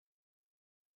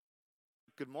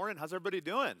Good morning. How's everybody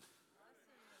doing?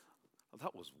 Well,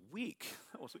 that was weak.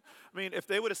 That was weak. I mean, if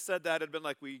they would have said that, it'd been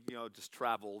like we, just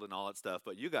traveled and all that stuff.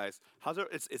 But you guys,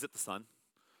 is it the sun?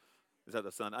 Is that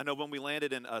the sun? I know when we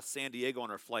landed in San Diego on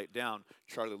our flight down,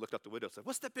 Charlie looked out the window and said,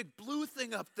 "What's that big blue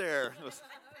thing up there?"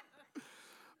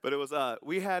 But it was,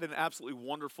 we had an absolutely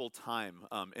wonderful time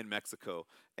in Mexico.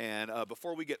 And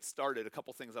before we get started, a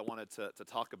couple things I wanted to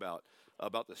talk about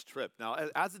this trip. Now,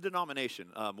 as a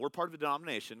denomination, we're part of a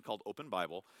denomination called Open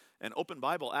Bible. And Open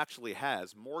Bible actually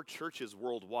has more churches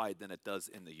worldwide than it does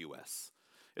in the U.S.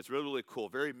 It's really, really cool,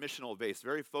 very missional based,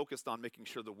 very focused on making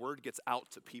sure the word gets out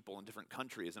to people in different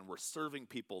countries, and we're serving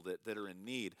people that are in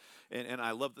need. And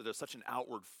I love that there's such an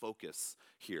outward focus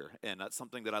here. And that's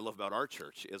something that I love about our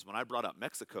church is when I brought up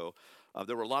Mexico,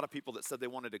 there were a lot of people that said they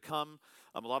wanted to come,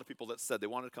 a lot of people that said they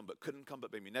wanted to come but couldn't come,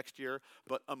 but maybe next year.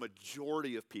 But a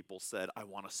majority of people said, "I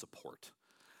want to support."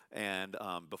 And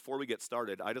before we get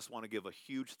started, I just want to give a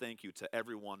huge thank you to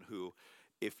everyone who,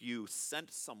 if you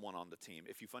sent someone on the team,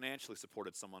 if you financially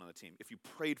supported someone on the team, if you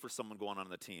prayed for someone going on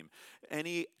the team,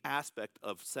 any aspect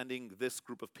of sending this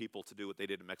group of people to do what they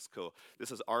did in Mexico,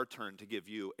 this is our turn to give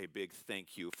you a big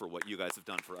thank you for what you guys have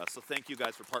done for us. So thank you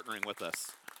guys for partnering with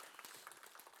us.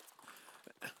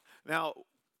 Now,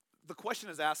 the question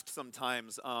is asked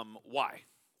sometimes, why?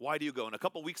 Why do you go? And a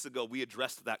couple weeks ago, we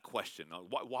addressed that question.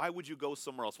 Why would you go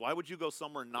somewhere else? Why would you go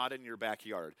somewhere not in your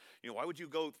backyard? Why would you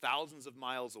go thousands of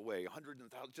miles away, hundreds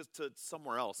and thousands, just to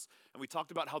somewhere else? And we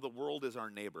talked about how the world is our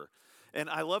neighbor. And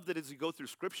I love that as you go through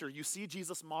Scripture, you see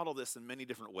Jesus model this in many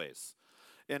different ways.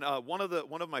 And one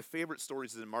of my favorite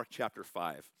stories is in Mark chapter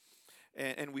 5.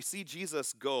 And we see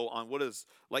Jesus go on what is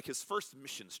like his first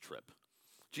missions trip.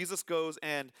 Jesus goes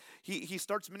and he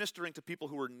starts ministering to people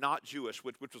who were not Jewish,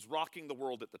 which was rocking the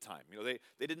world at the time.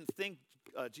 They didn't think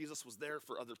Jesus was there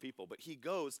for other people, but he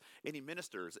goes and he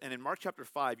ministers. And in Mark chapter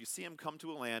 5, you see him come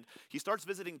to a land. He starts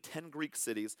visiting 10 Greek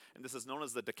cities, and this is known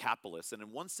as the Decapolis. And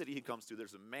in one city he comes to,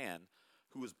 there's a man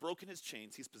who has broken his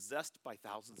chains. He's possessed by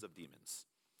thousands of demons.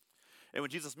 And when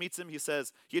Jesus meets him, he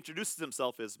introduces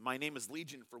himself as, "My name is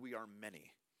Legion, for we are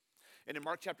many." And in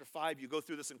Mark chapter 5, you go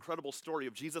through this incredible story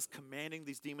of Jesus commanding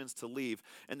these demons to leave.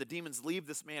 And the demons leave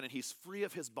this man, and he's free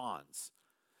of his bonds.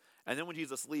 And then when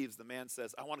Jesus leaves, the man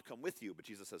says, "I want to come with you." But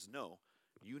Jesus says, "No,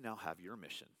 you now have your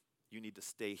mission. You need to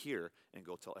stay here and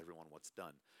go tell everyone what's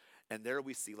done." And there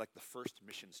we see like the first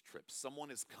missions trip.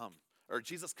 Someone has come, or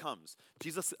Jesus comes.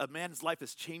 A man's life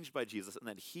is changed by Jesus, and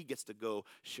then he gets to go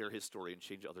share his story and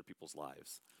change other people's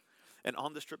lives. And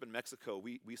on this trip in Mexico,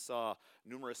 we saw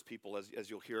numerous people, as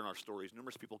you'll hear in our stories,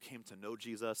 numerous people came to know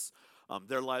Jesus.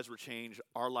 Their lives were changed.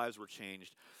 Our lives were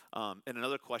changed. And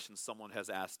another question someone has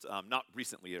asked, not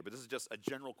recently here, but this is just a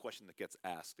general question that gets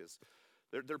asked, is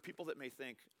there are people that may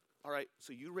think, all right,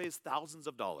 so you raised thousands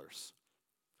of dollars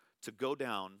to go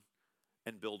down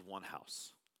and build one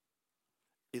house.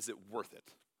 Is it worth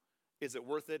it? Is it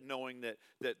worth it knowing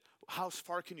that how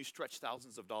far can you stretch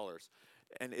thousands of dollars?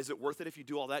 And is it worth it if you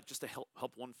do all that just to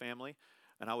help one family?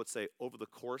 And I would say over the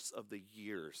course of the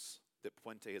years that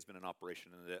Puente has been in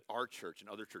operation and that our church and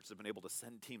other churches have been able to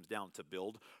send teams down to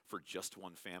build for just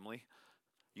one family,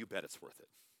 you bet it's worth it.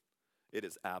 It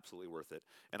is absolutely worth it.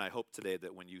 And I hope today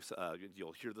that when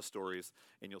you'll hear the stories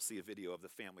and you'll see a video of the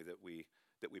family that we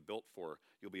built for,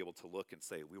 you'll be able to look and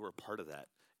say, we were a part of that.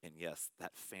 And yes,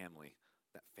 that family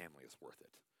is worth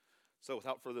it. So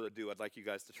without further ado, I'd like you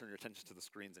guys to turn your attention to the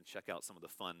screens and check out some of the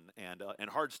fun and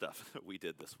hard stuff that we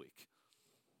did this week.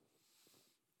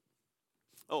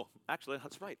 Oh, actually,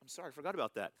 that's right. I'm sorry, I forgot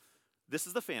about that. This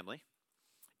is the family.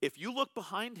 If you look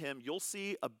behind him, you'll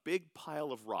see a big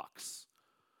pile of rocks.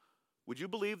 Would you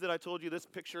believe that I told you this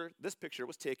picture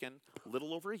was taken a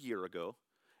little over a year ago,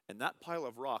 and that pile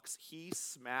of rocks he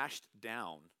smashed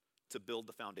down to build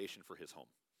the foundation for his home.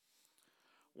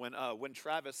 When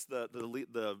Travis, the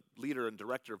leader and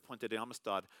director of Puente de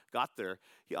Amistad, got there,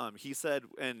 he said,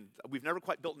 and we've never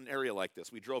quite built an area like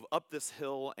this. We drove up this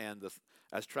hill, and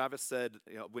as Travis said,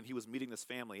 when he was meeting this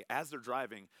family, as they're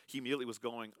driving, he immediately was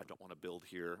going, "I don't want to build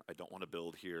here. I don't want to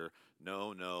build here.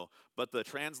 No." But the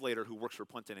translator who works for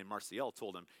Puente named Marcial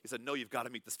told him, he said, "No, you've got to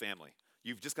meet this family.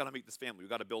 You've just got to meet this family. We've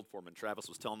got to build for them." And Travis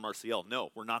was telling Marcial,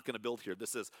 "No, we're not going to build here.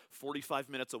 This is 45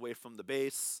 minutes away from the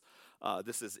base.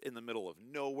 This is in the middle of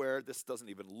nowhere. This doesn't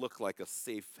even look like a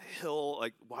safe hill.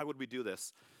 Like, why would we do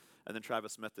this?" And then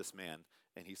Travis met this man,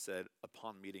 and he said,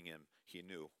 upon meeting him, he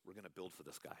knew, we're going to build for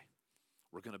this guy.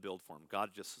 We're going to build for him.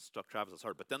 God just struck Travis's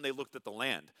heart. But then they looked at the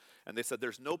land, and they said,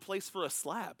 there's no place for a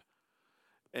slab.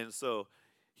 And so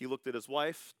he looked at his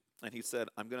wife, and he said,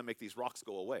 "I'm going to make these rocks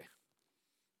go away."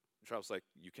 And Travis was like,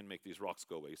 you can make these rocks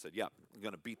go away. He said, yeah, I'm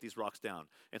going to beat these rocks down.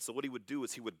 And so what he would do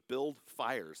is he would build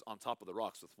fires on top of the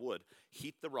rocks with wood,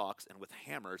 heat the rocks, and with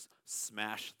hammers,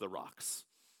 smash the rocks.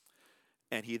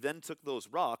 And he then took those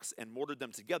rocks and mortared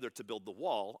them together to build the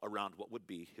wall around what would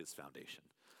be his foundation.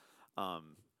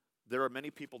 There are many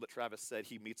people that Travis said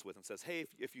he meets with and says, hey,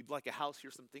 if you'd like a house,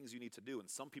 here's some things you need to do. And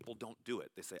some people don't do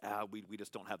it. They say, we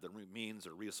just don't have the means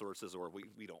or resources, or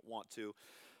we don't want to.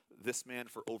 This man,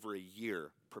 for over a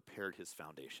year, prepared his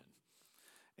foundation.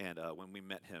 And when we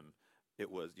met him,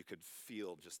 you could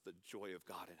feel just the joy of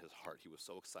God in his heart. He was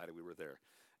so excited we were there.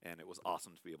 And it was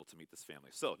awesome to be able to meet this family.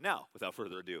 So now, without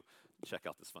further ado, check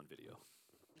out this fun video.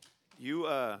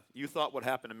 You thought what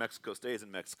happened in Mexico stays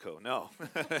in Mexico. No.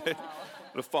 I'm going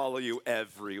to follow you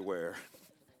everywhere.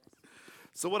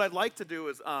 So what I'd like to do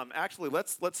is actually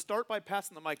let's start by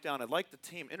passing the mic down. I'd like the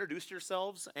team introduce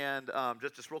yourselves and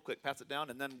just real quick pass it down.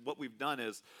 And then what we've done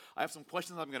is I have some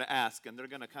questions I'm going to ask, and they're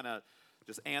going to kind of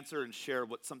just answer and share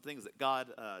some things that God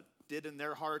did in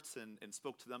their hearts and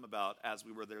spoke to them about as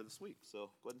we were there this week.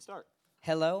 So go ahead and start.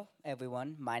 Hello,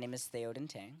 everyone. My name is Theoden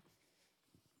Tang.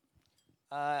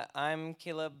 I'm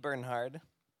Caleb Bernhard.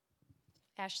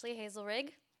 Ashley Hazelrig.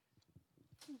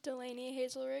 Delaney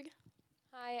Hazelrig.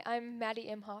 Hi, I'm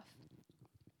Maddie Imhoff.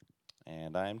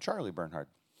 And I'm Charlie Bernhard.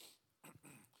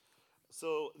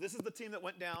 So this is the team that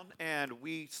went down, and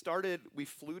we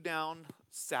flew down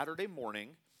Saturday morning.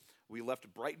 We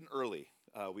left bright and early.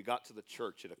 We got to the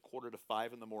church at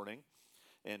 4:45 in the morning,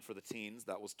 and for the teens,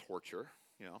 that was torture,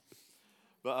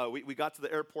 But we got to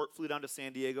the airport, flew down to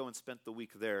San Diego, and spent the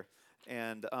week there.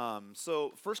 And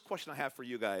so first question I have for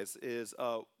you guys is,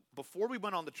 before we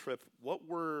went on the trip, what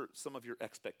were some of your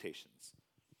expectations?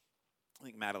 I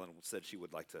think Madeline said she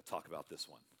would like to talk about this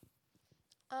one.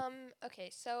 Okay,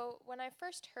 so when I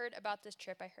first heard about this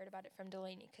trip, I heard about it from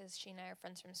Delaney because she and I are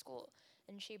friends from school.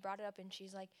 And she brought it up and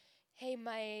she's like, hey,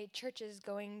 my church is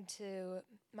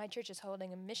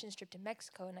holding a missions trip to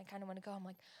Mexico and I kind of want to go. I'm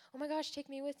like, oh my gosh, take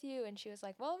me with you. And she was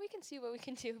like, well, we can see what we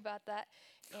can do about that.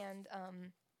 And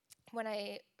when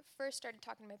I first started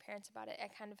talking to my parents about it, I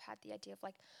kind of had the idea of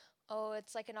like, oh,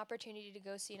 it's like an opportunity to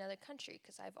go see another country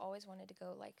because I've always wanted to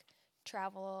go like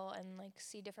travel and like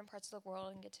see different parts of the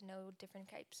world and get to know different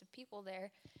types of people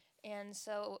there. And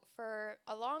so for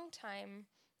a long time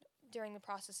during the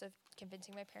process of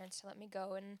convincing my parents to let me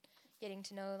go and getting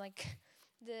to know like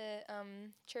the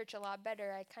church a lot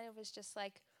better, I kind of was just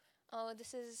like, oh,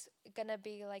 this is gonna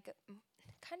be like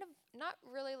kind of not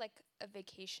really like a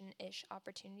vacation-ish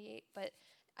opportunity, but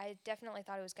I definitely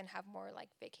thought it was gonna have more like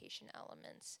vacation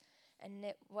elements. And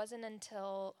it wasn't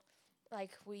until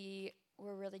like we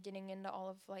were really getting into all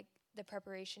of like the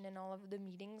preparation and all of the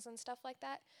meetings and stuff like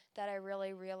that that I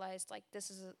really realized like this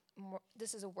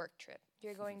is a work trip.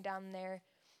 You're going down there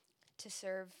to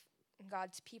serve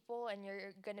God's people, and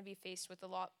you're going to be faced with a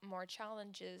lot more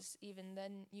challenges even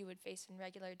than you would face in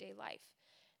regular day life.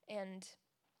 And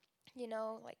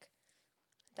like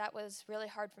that was really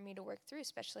hard for me to work through,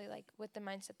 especially like with the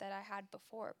mindset that I had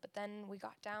before. But then we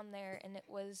got down there and it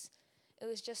was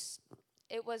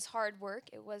hard work.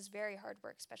 It was very hard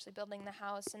work, especially building the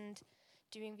house and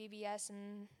doing VBS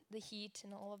and the heat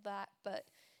and all of that. But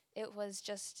it was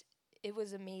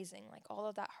amazing. Like all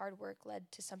of that hard work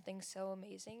led to something so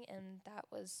amazing. And that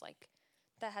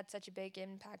had such a big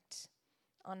impact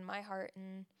on my heart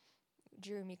and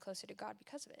drew me closer to God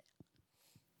because of it.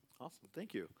 Awesome,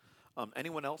 thank you.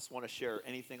 Anyone else want to share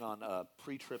anything on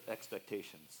pre-trip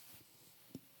expectations?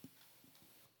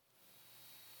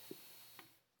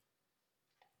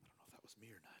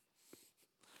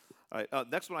 All right,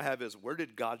 next one I have is, where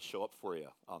did God show up for you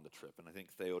on the trip? And I think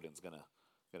Theoden's gonna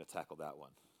tackle that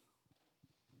one.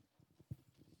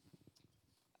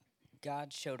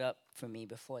 God showed up for me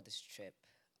before this trip.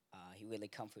 He really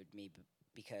comforted me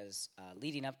because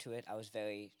leading up to it, I was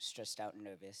very stressed out and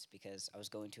nervous because I was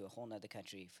going to a whole nother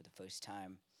country for the first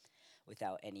time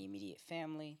without any immediate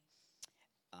family.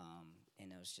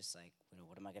 And I was just like,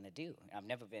 what am I going to do? I've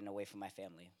never been away from my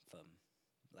family from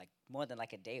like more than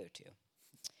like a day or two.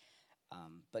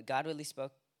 But God really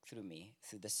spoke through me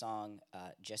through the song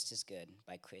Just As Good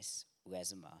by Chris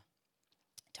Rezema.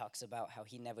 It talks about how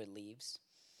he never leaves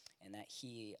and that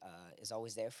he is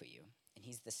always there for you. And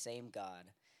he's the same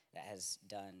God that has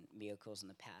done miracles in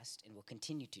the past and will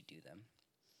continue to do them.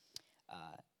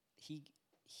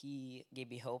 He gave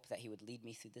me hope that he would lead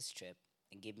me through this trip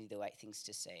and give me the right things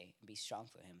to say and be strong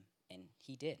for him, and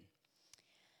he did.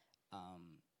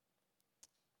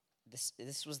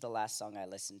 This was the last song I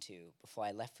listened to before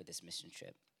I left for this mission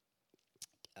trip.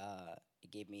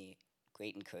 It gave me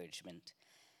great encouragement,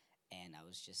 and I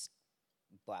was just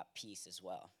brought peace as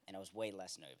well, and I was way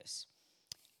less nervous.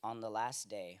 On the last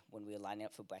day, when we were lining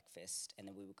up for breakfast and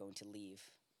then we were going to leave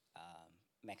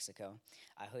Mexico,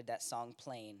 I heard that song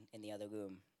playing in the other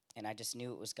room, and I just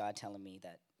knew it was God telling me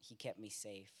that He kept me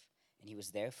safe and He was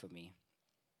there for me.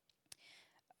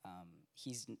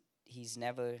 He's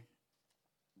never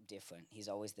different. He's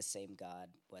always the same God,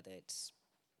 whether it's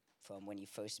from when you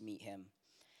first meet Him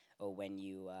or when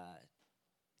you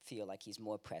feel like He's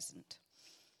more present.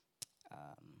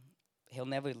 He'll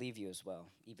never leave you as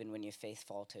well. Even when your faith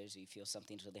falters or you feel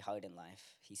something's really hard in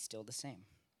life, He's still the same.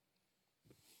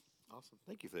 Awesome.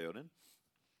 Thank you, Theoden.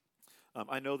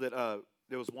 I know that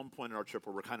there was one point in our trip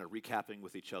where we're kind of recapping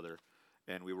with each other,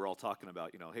 and we were all talking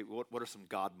about, hey, what are some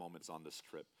God moments on this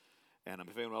trip? And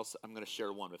if anyone else, I'm going to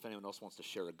share one. If anyone else wants to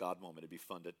share a God moment, it'd be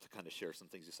fun to kind of share some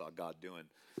things you saw God doing.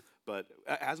 But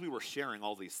as we were sharing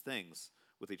all these things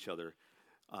with each other,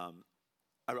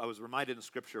 I was reminded in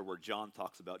Scripture where John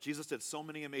talks about Jesus did so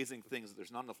many amazing things that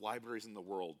there's not enough libraries in the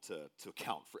world to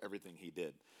account for everything He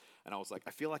did. And I was like,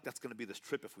 I feel like that's going to be this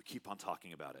trip if we keep on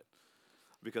talking about it.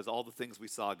 Because all the things we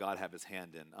saw God have His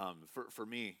hand in. For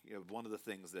me, one of the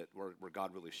things that where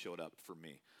God really showed up for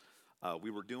me,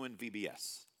 we were doing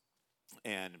VBS.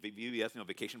 And VBS,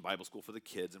 Vacation Bible School for the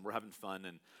kids, and we're having fun.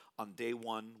 And on day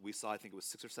one, we saw, I think it was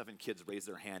 6 or 7 kids raise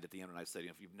their hand at the end. And I said,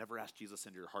 if you've never asked Jesus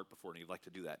into your heart before and you'd like to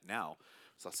do that now, we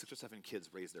saw 6 or 7 kids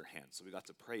raise their hands. So we got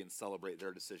to pray and celebrate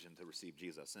their decision to receive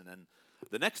Jesus. And then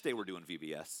the next day, we're doing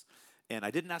VBS. And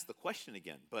I didn't ask the question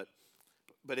again, but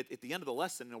at the end of the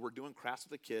lesson, we're doing crafts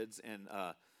with the kids, and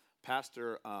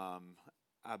Pastor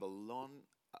Abelonia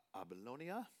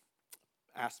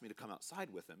asked me to come outside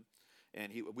with him.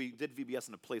 And we did VBS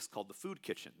in a place called the Food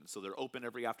Kitchen. So they're open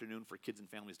every afternoon for kids and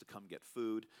families to come get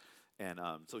food. And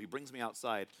so he brings me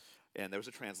outside, and there was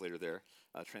a translator there.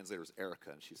 Translator was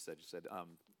Erica, and she said,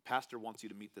 Pastor wants you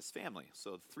to meet this family.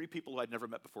 So 3 people who I'd never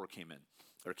met before came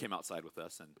outside with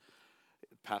us, and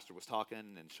Pastor was talking,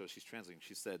 and so she's translating.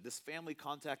 She said, this family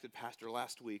contacted Pastor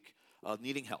last week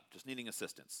needing help, just needing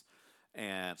assistance.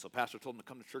 And so Pastor told them to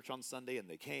come to church on Sunday, and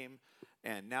they came.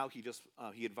 And now he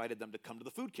invited them to come to the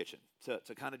Food Kitchen to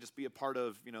kind of just be a part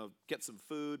of, get some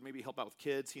food, maybe help out with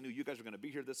kids. He knew you guys were going to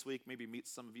be here this week, maybe meet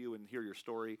some of you and hear your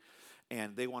story.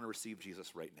 And they want to receive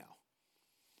Jesus right now.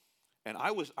 And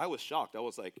I was shocked. I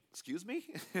was like, excuse me?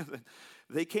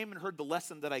 They came and heard the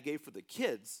lesson that I gave for the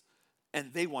kids,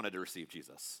 and they wanted to receive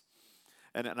Jesus.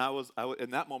 And I was in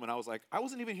that moment, I was like, I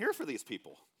wasn't even here for these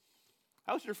people.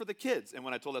 I was here for the kids. And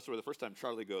when I told that story the first time,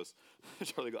 Charlie goes,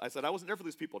 I said, I wasn't there for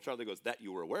these people. Charlie goes, that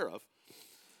you were aware of.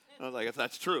 And I was like,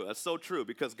 that's true. That's so true,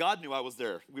 because God knew I was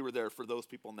there. We were there for those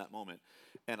people in that moment.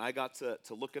 And I got to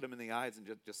look at them in the eyes and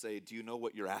just say, do you know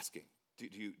what you're asking? Do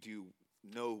you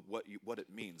know what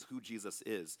it means, who Jesus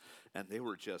is? And they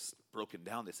were just broken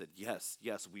down. They said, yes,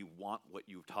 we want what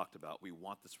you've talked about. We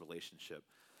want this relationship.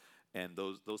 And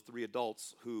those 3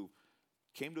 adults who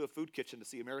came to a food kitchen to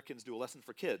see Americans do a lesson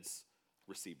for kids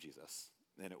received Jesus.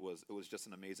 And it was just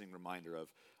an amazing reminder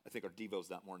of, I think our devos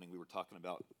that morning, we were talking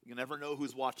about, you never know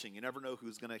who's watching, you never know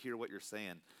who's going to hear what you're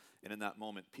saying. And in that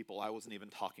moment, people I wasn't even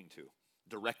talking to,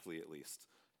 directly at least,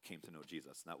 came to know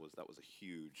Jesus. And that was a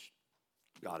huge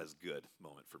God is good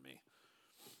moment for me.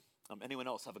 Anyone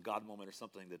else have a God moment or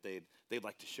something that they'd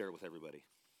like to share with everybody?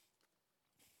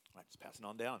 All right, just passing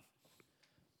on down.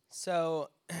 So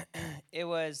it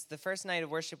was the first night of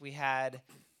worship we had.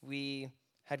 We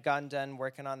had gotten done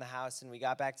working on the house, and we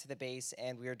got back to the base,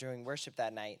 and we were doing worship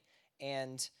that night.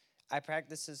 And I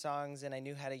practiced the songs, and I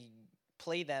knew how to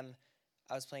play them.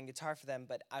 I was playing guitar for them,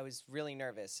 but I was really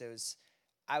nervous.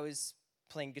 I was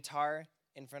playing guitar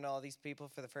in front of all these people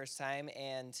for the first time,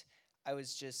 and I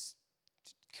was just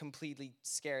completely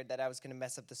scared that I was going to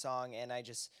mess up the song, and I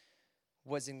just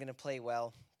wasn't going to play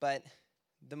well. But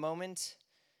the moment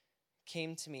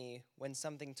came to me when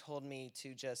something told me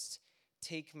to just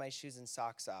take my shoes and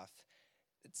socks off.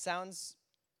 It sounds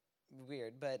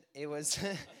weird, but it was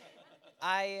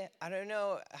I don't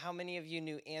know how many of you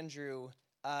knew Andrew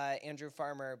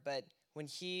Farmer, but when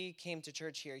he came to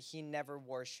church here, he never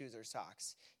wore shoes or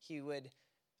socks. He would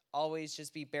always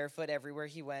just be barefoot everywhere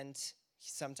he went.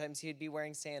 Sometimes he'd be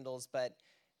wearing sandals, but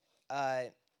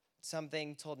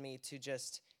something told me to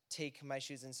just take my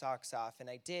shoes and socks off,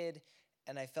 and I did,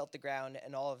 and I felt the ground,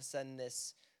 and all of a sudden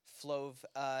this flow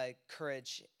of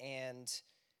courage and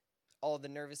all the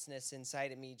nervousness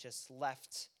inside of me just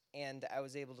left, and I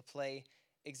was able to play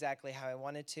exactly how I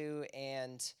wanted to,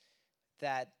 and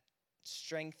that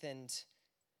strengthened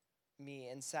me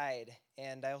inside.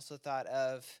 And I also thought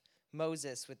of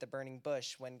Moses with the burning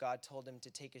bush when God told him to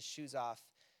take his shoes off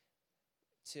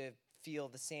to feel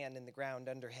the sand in the ground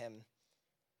under him.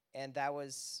 And that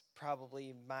was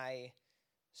probably my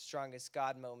strongest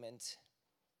God moment,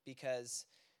 because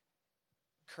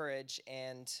courage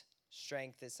and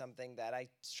strength is something that I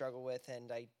struggle with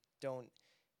and I don't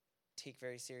take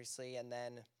very seriously.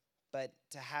 But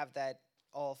to have that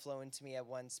all flow into me at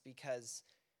once because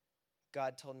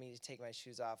God told me to take my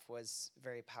shoes off was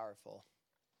very powerful.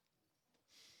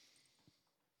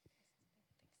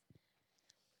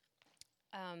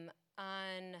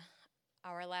 On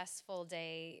our last full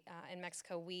day in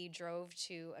Mexico, we drove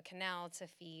to a canal to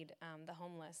feed the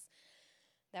homeless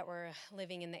that were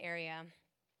living in the area.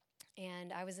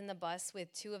 And I was in the bus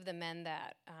with two of the men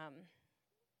that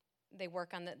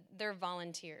they're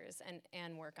volunteers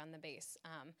and work on the base,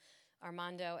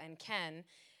 Armando and Ken.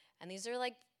 And these are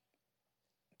like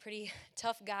pretty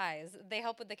tough guys. They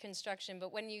help with the construction,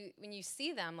 but when you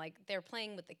see them, like they're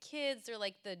playing with the kids, they're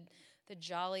like the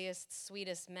jolliest,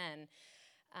 sweetest men.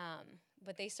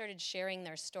 But they started sharing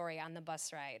their story on the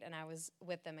bus ride, and I was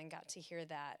with them and got to hear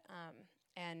that.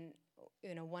 And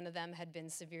one of them had been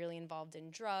severely involved in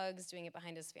drugs, doing it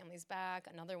behind his family's back.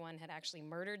 Another one had actually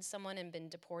murdered someone and been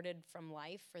deported from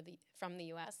life from the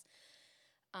U.S.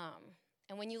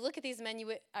 And when you look at these men,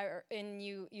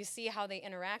 you see how they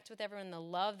interact with everyone, the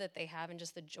love that they have, and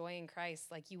just the joy in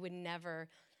Christ. Like, you would never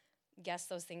guess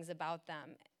those things about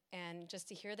them. And just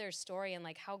to hear their story and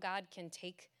like how God can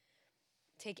take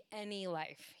any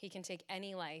life. He can take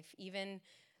any life, even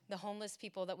the homeless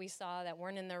people that we saw that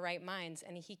weren't in their right minds,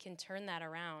 and he can turn that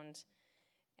around,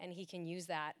 and he can use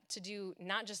that to do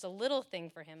not just a little thing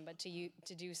for him, but to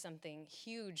do something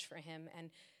huge for him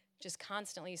and just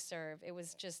constantly serve. It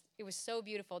was so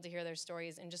beautiful to hear their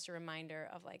stories, and just a reminder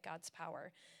of like God's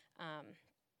power.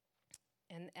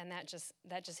 And that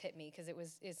just hit me because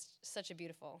it's such a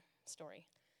beautiful story.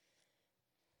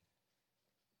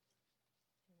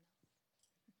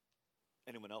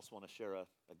 Anyone else want to share a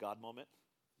God moment?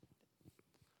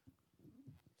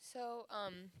 So,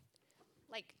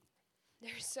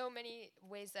 there's so many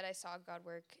ways that I saw God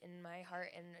work in my heart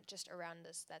and just around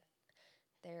us, that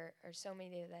there are so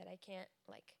many that I can't,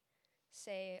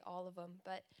 say all of them.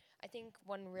 But I think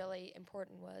one really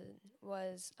important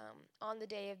was on the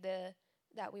day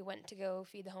that we went to go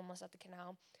feed the homeless at the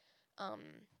canal.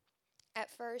 At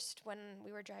first, when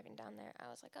we were driving down there, I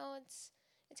was like, oh, it's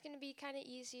going to be kind of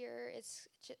easier.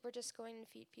 We're just going to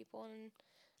feed people. And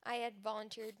I had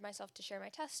volunteered myself to share my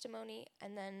testimony.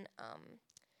 And then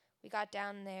we got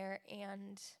down there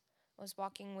and was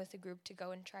walking with a group to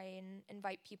go and try and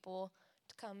invite people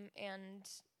to come and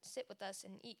sit with us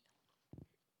and eat.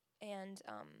 And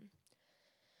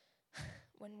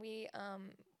when we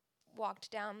walked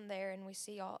down there and we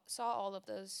saw all of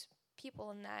those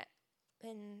people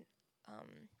in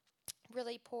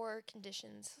really poor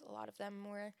conditions. A lot of them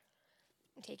were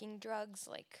taking drugs.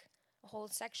 Like, a whole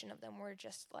section of them were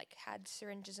just had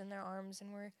syringes in their arms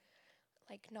and were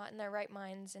not in their right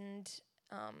minds. And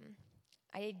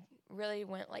I really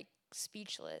went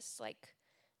speechless.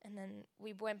 And then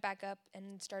we went back up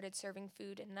and started serving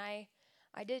food. And I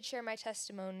did share my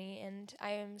testimony, and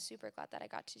I am super glad that I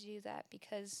got to do that,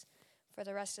 because for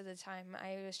the rest of the time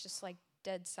I was just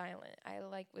dead silent. I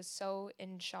was so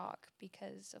in shock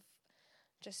because of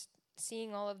just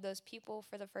seeing all of those people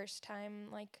for the first time,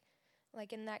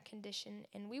 in that condition.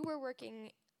 And we were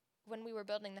working, when we were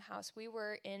building the house, we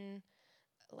were in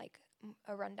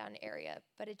a rundown area,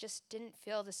 but it just didn't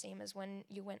feel the same as when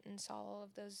you went and saw all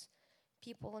of those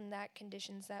people in that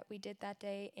conditions that we did that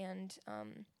day. And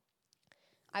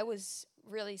I was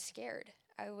really scared.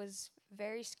 I was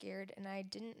very scared, and I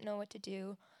didn't know what to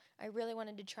do. I really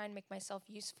wanted to try and make myself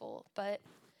useful,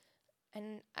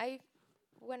 and I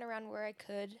went around where I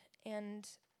could,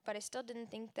 but I still didn't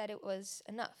think that it was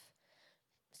enough.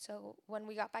 So when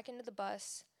we got back into the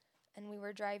bus and we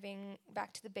were driving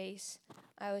back to the base,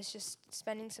 I was just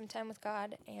spending some time with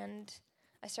God, and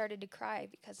I started to cry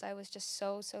because I was just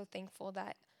so thankful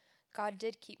that God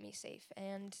did keep me safe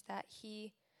and that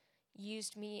he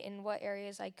used me in what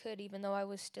areas I could, even though I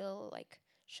was still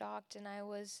shocked, and I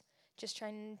was just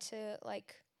trying to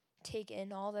take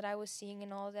in all that I was seeing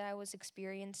and all that I was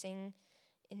experiencing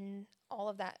in all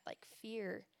of that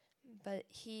fear. But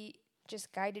he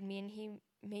just guided me, and he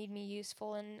made me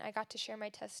useful, and I got to share my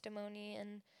testimony,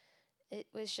 and it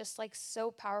was just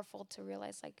so powerful to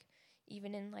realize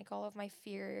even in all of my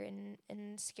fear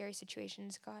and scary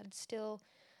situations, God still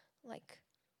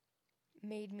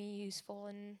made me useful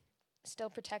and still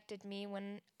protected me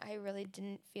when I really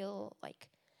didn't feel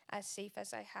as safe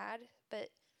as I had. But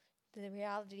the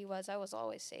reality was I was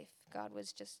always safe. God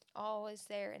was just always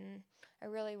there, and I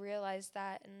really realized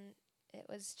that, and it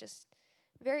was just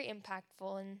very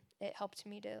impactful, and it helped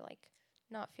me to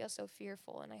not feel so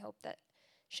fearful. And I hope that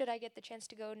should I get the chance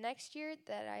to go next year,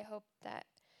 that I hope that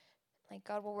like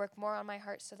God will work more on my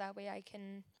heart so that way I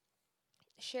can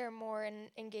share more and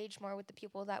engage more with the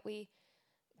people that we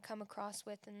come across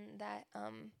with, and that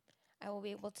I will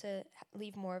be able to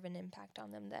leave more of an impact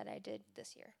on them that I did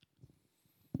this year.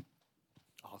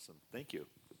 Awesome. Thank you.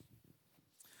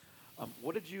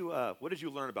 What did you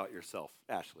learn about yourself,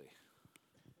 Ashley?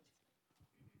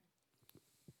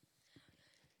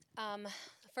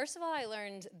 First of all, I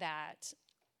learned that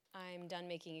I'm done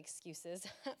making excuses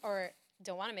or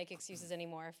don't want to make excuses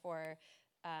anymore for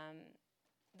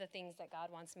the things that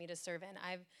God wants me to serve in.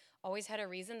 I've always had a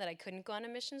reason that I couldn't go on a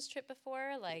missions trip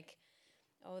before, like,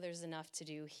 oh, there's enough to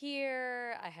do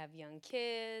here. I have young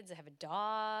kids. I have a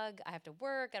dog. I have to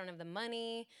work. I don't have the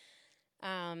money.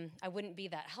 I wouldn't be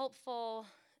that helpful.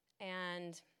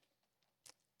 And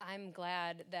I'm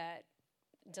glad that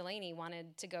Delaney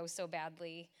wanted to go so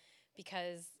badly,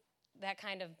 because that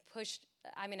kind of pushed,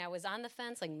 I mean, I was on the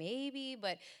fence, like maybe,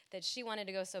 but that she wanted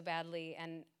to go so badly,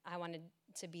 and I wanted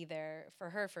to be there for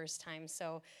her first time.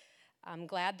 So I'm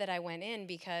glad that I went in,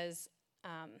 because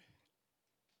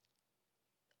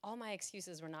all my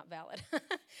excuses were not valid.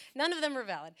 None of them were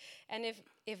valid. And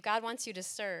if God wants you to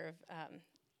serve,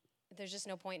 there's just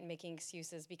no point in making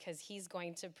excuses, because he's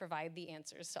going to provide the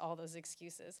answers to all those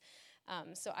excuses.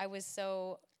 So I was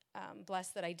so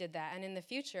blessed that I did that. And in the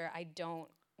future, I don't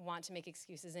want to make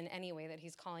excuses in any way that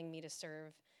he's calling me to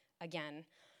serve again.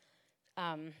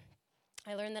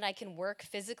 I learned that I can work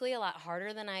physically a lot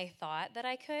harder than I thought that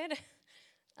I could.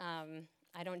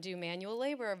 I don't do manual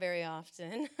labor very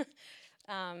often.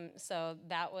 So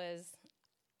that was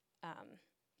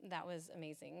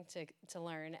amazing to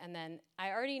learn. And then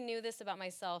I already knew this about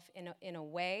myself in a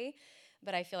way,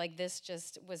 but I feel like this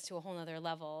just was to a whole nother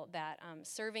level, that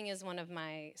serving is one of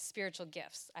my spiritual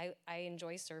gifts. I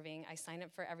enjoy serving. I sign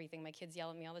up for everything. My kids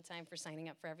yell at me all the time for signing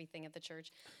up for everything at the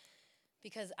church,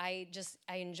 because I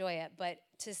enjoy it. But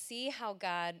to see how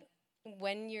God,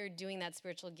 when you're doing that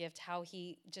spiritual gift, how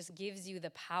he just gives you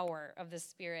the power of the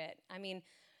Spirit. I mean,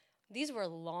 these were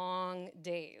long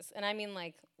days, and I mean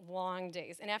like long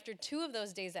days. And after 2 of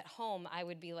those days at home, I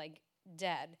would be like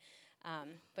dead.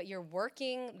 But you're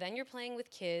working, then you're playing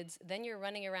with kids, then you're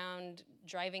running around,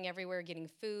 driving everywhere, getting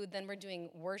food. Then we're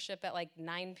doing worship at like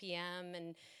 9 p.m.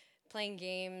 and playing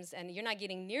games, and you're not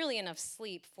getting nearly enough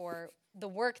sleep for the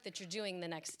work that you're doing the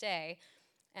next day.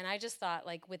 And I just thought,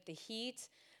 like, with the heat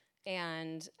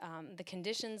and the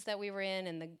conditions that we were in,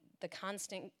 and the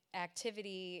constant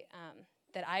activity,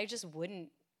 that I just wouldn't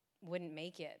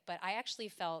make it. But I actually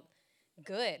felt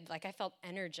good. Like, I felt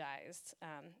energized.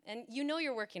 And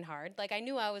you're working hard. Like, I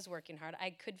knew I was working hard. I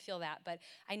could feel that. But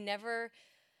I never,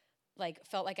 like,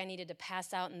 felt like I needed to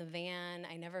pass out in the van.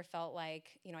 I never felt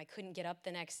like, I couldn't get up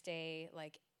the next day.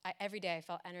 Like, every day I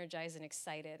felt energized and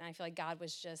excited. And I feel like God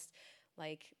was just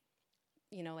like,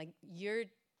 like, you're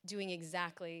doing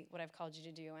exactly what I've called you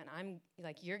to do. And I'm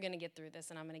like, you're going to get through this,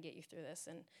 and I'm going to get you through this.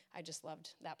 And I just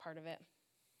loved that part of it.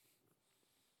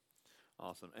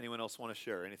 Awesome. Anyone else want to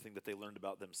share anything that they learned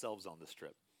about themselves on this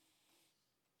trip?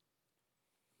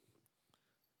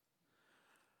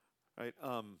 All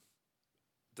right.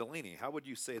 Delaney, how would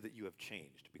you say that you have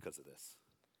changed because of this?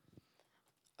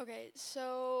 Okay,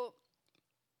 so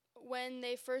when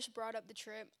they first brought up the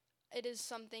trip, it is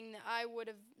something that I would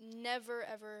have never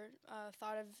ever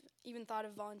thought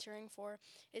of volunteering for.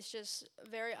 It's just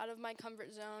very out of my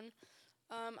comfort zone.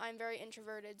 I'm very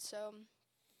introverted, so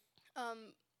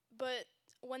but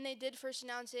when they did first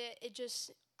announce it,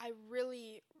 I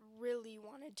really, really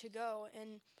wanted to go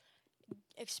and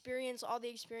experience all the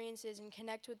experiences and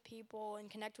connect with people and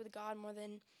connect with God more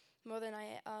than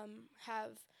I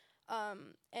have.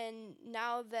 And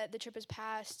now that the trip has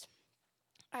passed,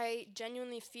 I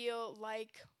genuinely feel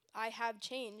like I have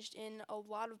changed in a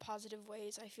lot of positive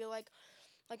ways. I feel like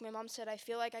my mom said, I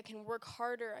feel like I can work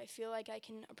harder. I feel like I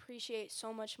can appreciate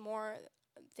so much more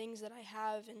things that I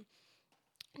have. And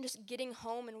just getting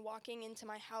home and walking into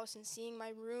my house and seeing my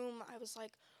room, I was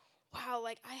like, wow,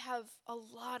 like I have a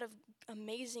lot of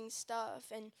amazing stuff.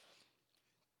 And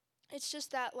it's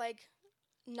just that like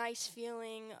nice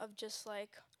feeling of just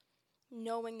like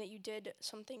knowing that you did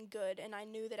something good, and I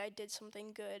knew that I did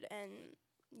something good. And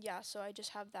yeah, so I just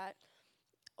have that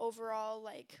overall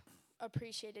like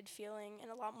appreciated feeling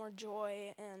and a lot more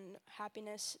joy and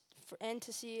happiness and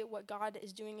to see what God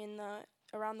is doing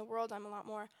around the world. I'm a lot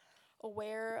more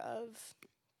aware of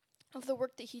the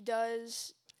work that he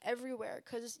does everywhere,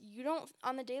 because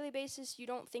on the daily basis you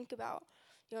don't think about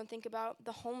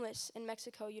the homeless in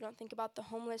Mexico, you don't think about the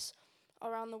homeless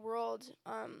around the world,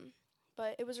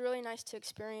 but it was really nice to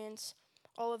experience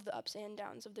all of the ups and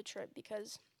downs of the trip,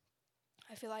 because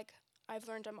I feel like I've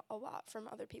learned a lot from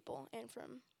other people and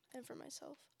from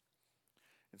myself.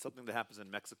 And something that happens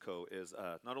in Mexico is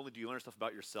not only do you learn stuff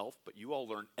about yourself, but you all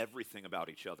learn everything about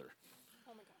each other.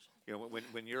 Oh my gosh. You know,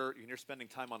 when you're spending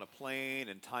time on a plane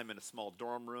and time in a small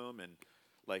dorm room, and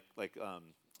like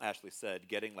Ashley said,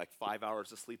 getting like 5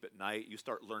 hours of sleep at night, you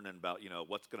start learning about, you know,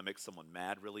 what's going to make someone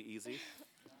mad really easy,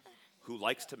 who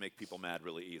likes to make people mad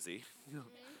really easy,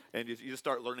 and you just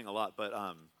start learning a lot.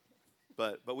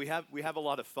 But we have a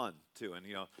lot of fun too. And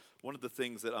you know, one of the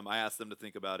things that I asked them to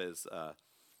think about is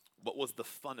what was the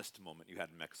funnest moment you had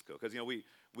in Mexico? Because you know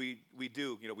we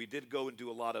did go and do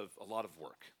a lot of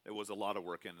work. It was a lot of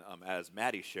work, and as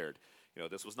Maddie shared, you know,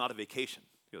 this was not a vacation.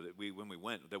 You know, that when we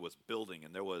went, there was building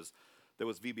and there was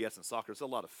VBS and soccer. It was a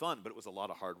lot of fun, but it was a lot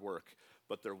of hard work.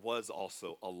 But there was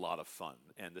also a lot of fun,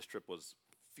 and this trip was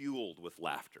fueled with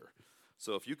laughter.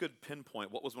 So if you could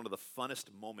pinpoint what was one of the funnest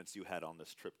moments you had on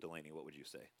this trip, Delaney, what would you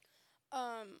say?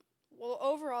 Well,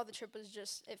 overall, the trip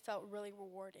was it felt really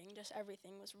rewarding. Just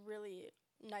everything was really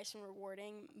nice and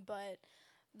rewarding. But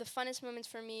the funnest moments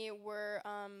for me were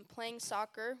playing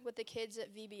soccer with the kids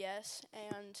at VBS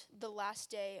and the last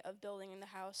day of building in the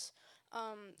house.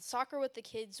 Soccer with the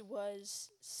kids was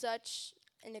such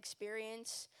an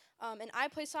experience. And I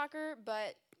play soccer,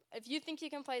 but if you think you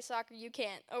can play soccer, you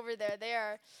can't. Over there,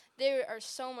 they are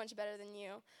so much better than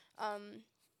you.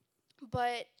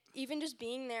 But even just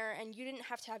being there, and you didn't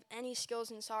have to have any skills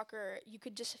in soccer, you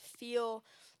could just feel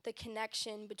the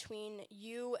connection between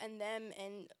you and them,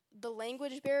 and the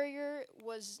language barrier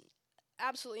was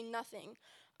absolutely nothing.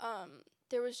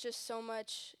 There was just so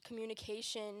much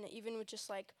communication, even with just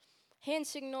like hand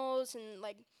signals and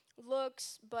like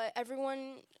looks, but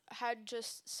everyone had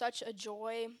just such a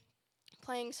joy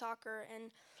playing soccer,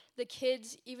 and the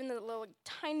kids, even the little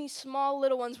tiny small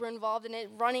little ones, were involved in it,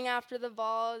 running after the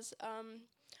balls,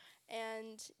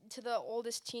 and to the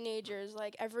oldest teenagers,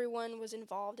 like everyone was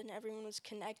involved and everyone was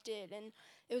connected, and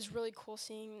it was really cool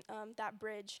seeing that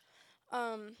bridge.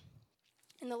 And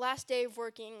the last day of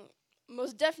working,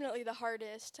 most definitely the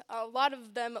hardest. A lot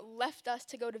of them left us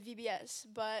to go to VBS,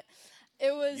 but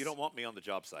it was... You don't want me on the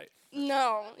job site.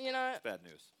 No, you know... It's bad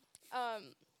news.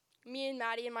 Me and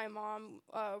Maddie and my mom,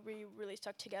 we really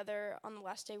stuck together on the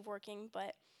last day of working,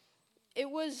 but it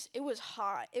was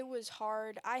hot. It was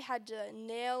hard. I had to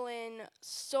nail in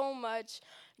so much.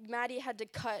 Maddie had to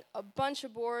cut a bunch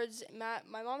of boards.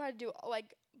 My mom had to do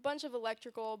like a bunch of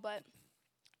electrical, but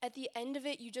at the end of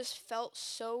it, you just felt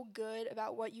so good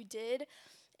about what you did.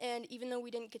 And even though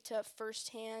we didn't get to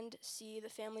firsthand see the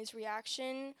family's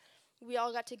reaction, we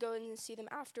all got to go and see them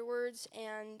afterwards,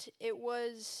 and it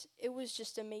was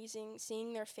just amazing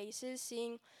seeing their faces,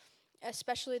 seeing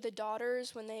especially the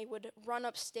daughters when they would run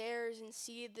upstairs and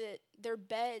see their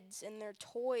beds and their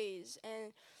toys,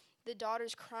 and the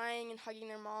daughters crying and hugging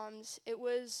their moms. It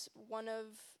was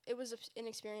an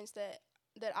experience that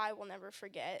I will never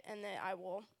forget, and that I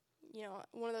will, you know,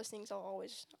 one of those things I'll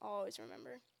always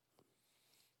remember.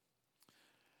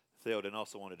 Theoden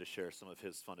also wanted to share some of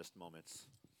his funnest moments.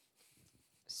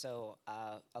 So,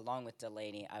 along with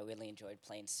Delaney, I really enjoyed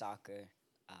playing soccer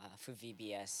for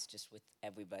VBS, just with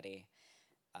everybody.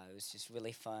 It was just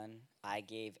really fun. I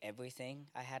gave everything.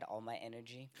 I had all my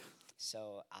energy.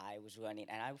 So I was running,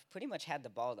 and I pretty much had the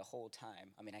ball the whole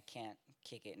time. I mean, I can't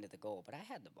kick it into the goal, but I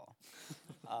had the ball.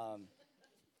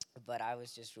 But I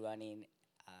was just running,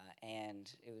 and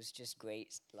it was just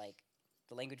great. Like,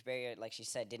 the language barrier, like she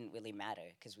said, didn't really matter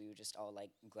because we were just all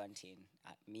like grunting,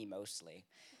 me mostly.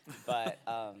 But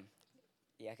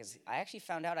yeah, because I actually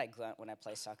found out I grunt when I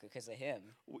play soccer because of him.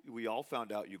 We all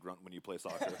found out you grunt when you play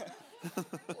soccer. Yeah,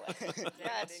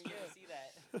 I didn't see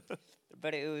that.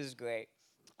 But it was great.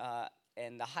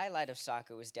 And the highlight of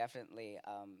soccer was definitely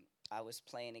I was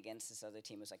playing against this other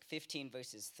team. It was like 15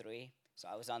 versus 3. So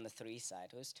I was on the 3 side.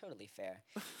 It was totally fair.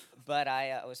 But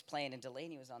I was playing, and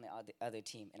Delaney was on the other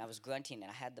team, and I was grunting, and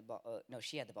I had the ball. No,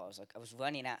 she had the ball. I was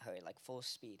running at her like full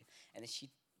speed, and then she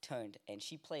turned, and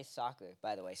she plays soccer,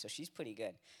 by the way, so she's pretty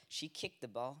good. She kicked the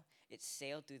ball. It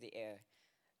sailed through the air,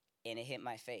 and it hit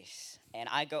my face. And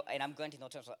I'm grunting the whole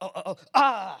time. So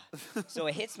ah! So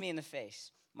it hits me in the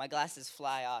face. My glasses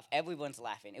fly off. Everyone's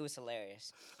laughing. It was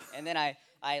hilarious. And then I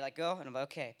like go, and I'm like,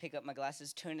 okay, pick up my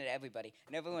glasses, turn it to everybody.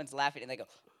 And everyone's laughing, and they go,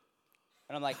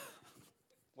 and I'm like,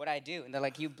 what'd I do? And they're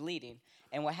like, you bleeding.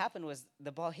 And what happened was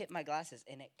the ball hit my glasses,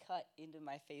 and it cut into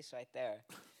my face right there.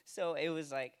 So it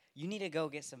was like, you need to go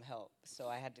get some help. So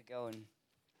I had to go and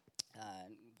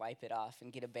wipe it off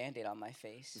and get a Band-Aid on my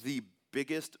face. The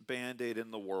biggest Band-Aid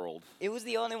in the world. It was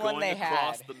the only one they had. Going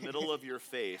across the middle of your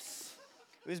face.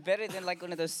 It was better than like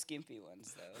one of those skimpy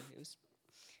ones, though. It was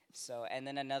So, and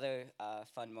then another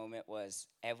fun moment was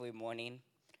every morning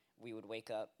we would wake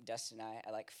up, Dustin and I,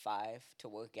 at like 5 to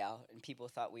work out, and people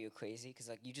thought we were crazy because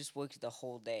like you just worked the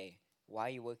whole day. Why are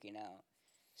you working out?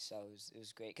 So it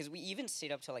was great because we even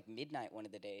stayed up till like midnight one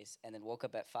of the days, and then woke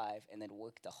up at 5 and then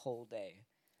worked the whole day.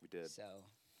 We did. So,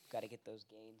 got to get those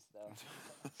gains though.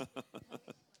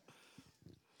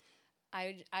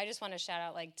 I just want to shout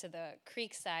out like to the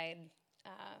Creekside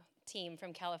team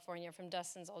from California, from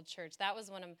Dustin's old church. That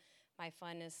was one of my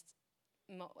funnest.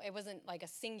 It wasn't like a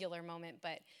singular moment,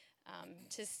 but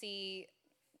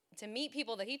to meet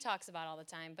people that he talks about all the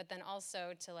time, but then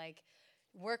also to like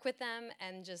work with them,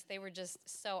 and just they were just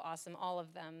so awesome, all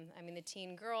of them. I mean, the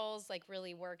teen girls like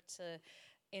really worked to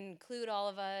include all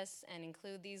of us and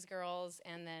include these girls,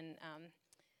 and then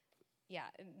yeah,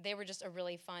 they were just a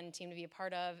really fun team to be a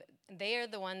part of. They are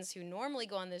the ones who normally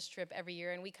go on this trip every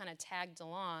year, and we kind of tagged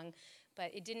along,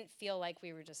 but it didn't feel like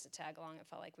we were just a tag along. It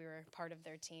felt like we were part of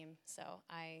their team. So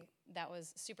that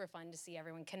was super fun to see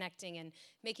everyone connecting and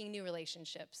making new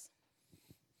relationships.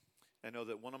 I know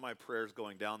that one of my prayers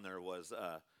going down there was,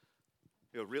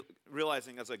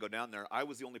 realizing as I go down there, I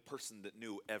was the only person that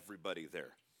knew everybody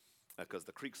there, because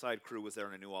the Creekside crew was there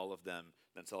and I knew all of them.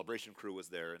 Then Celebration crew was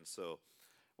there, and so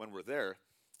when we're there,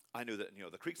 I knew that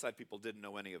the Creekside people didn't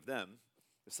know any of them.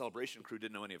 The Celebration crew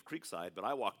didn't know any of Creekside, but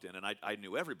I walked in and I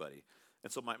knew everybody.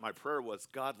 And so my prayer was,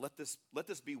 God, let this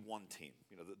be one team.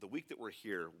 The week that we're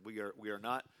here, we are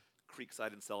not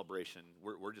Creekside and Celebration.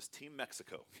 We're just Team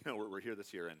Mexico. We're here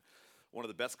this year. And one of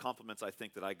the best compliments I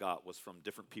think that I got was from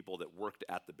different people that worked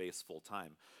at the base full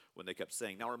time, when they kept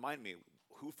saying, now remind me,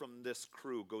 who from this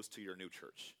crew goes to your new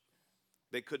church?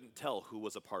 They couldn't tell who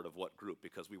was a part of what group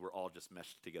because we were all just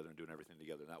meshed together and doing everything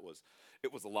together. And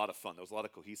it was a lot of fun. There was a lot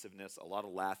of cohesiveness, a lot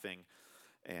of laughing.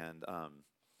 And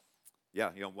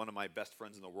one of my best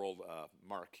friends in the world,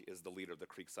 Mark, is the leader of the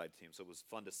Creekside team. So it was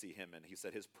fun to see him. And he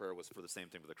said his prayer was for the same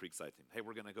thing for the Creekside team. Hey,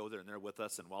 we're going to go there and they're with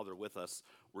us. And while they're with us,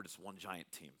 we're just one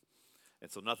giant team. And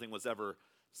so nothing was ever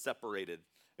separated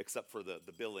except for the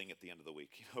billing at the end of the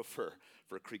week, for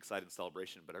Creekside and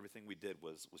Celebration. But everything we did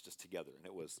was just together, and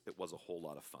it was a whole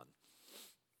lot of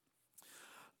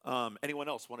fun. Anyone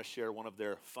else want to share one of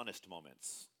their funnest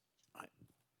moments?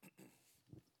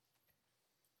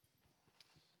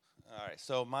 All right,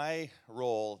 so my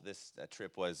role this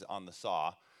trip was on the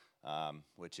saw,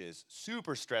 which is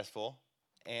super stressful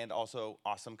and also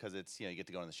awesome because it's, you get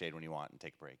to go in the shade when you want and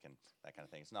take a break and that kind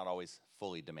of thing. It's not always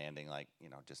fully demanding like,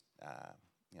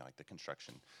 like the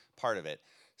construction part of it.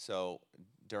 So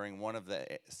during one of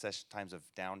the times of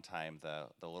downtime, the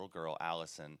little girl,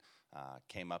 Allison,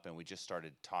 came up and we just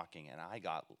started talking, and I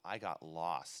got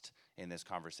lost in this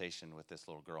conversation with this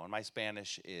little girl. And my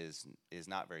Spanish is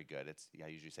not very good. I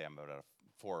usually say I'm about a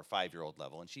 4 or 5 year old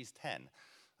level, and she's 10.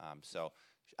 So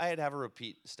I had to have her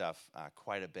repeat stuff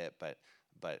quite a bit, but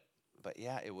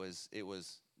yeah, it was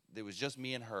just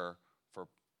me and her for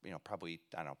probably,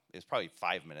 I don't know, it was probably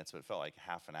 5 minutes, but it felt like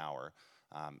half an hour.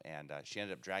 And she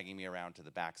ended up dragging me around to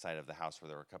the back side of the house where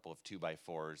there were a couple of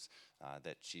 2x4s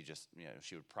that she just,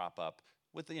 she would prop up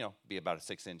with, be about a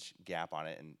 6-inch gap on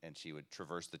it, and she would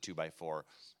traverse the 2x4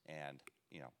 and,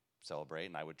 celebrate,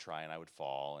 and I would try and I would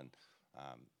fall, and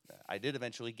I did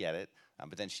eventually get it,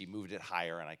 but then she moved it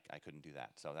higher and I couldn't do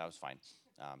that, so that was fine.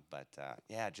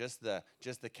 Yeah, just the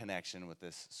connection with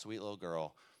this sweet little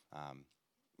girl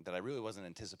that I really wasn't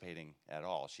anticipating at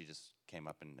all. She just came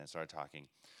up and started talking,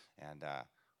 and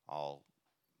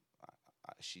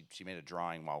she made a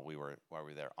drawing while we were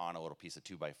there on a little piece of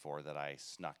 2x4 that I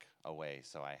snuck away,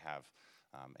 so I have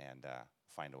and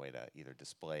find a way to either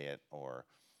display it or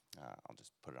I'll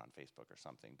just put it on Facebook or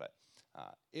something. But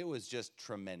it was just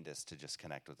tremendous to just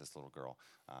connect with this little girl,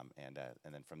 and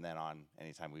then from then on,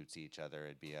 anytime we would see each other,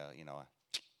 it'd be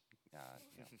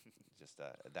just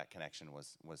that connection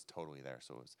was totally there.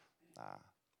 So it was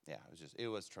it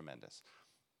was tremendous.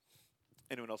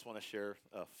 Anyone else want to share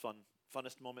a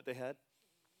funnest moment they had?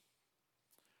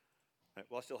 All right,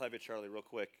 well, I'll still have you, Charlie, real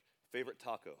quick. Favorite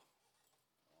taco?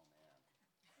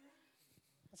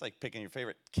 That's like picking your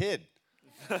favorite kid.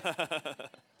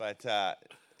 But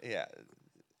yeah,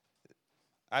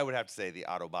 I would have to say the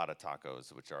Adobada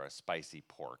tacos, which are a spicy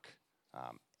pork.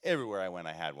 Everywhere I went,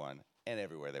 I had one, and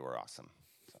everywhere they were awesome.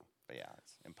 So, but yeah,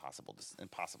 it's impossible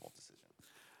decision.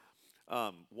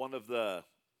 One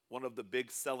of the big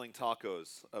selling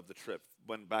tacos of the trip,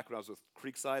 back when I was with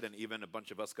Creekside, and even a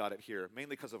bunch of us got it here,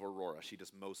 mainly because of Aurora. She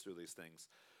just mows through these things.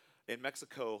 In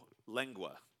Mexico,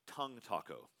 lengua, tongue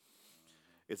taco,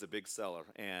 is a big seller.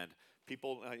 And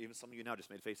people, even some of you now just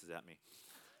made faces at me.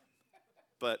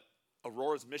 But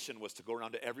Aurora's mission was to go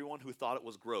around to everyone who thought it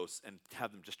was gross and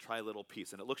have them just try a little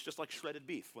piece. And it looks just like shredded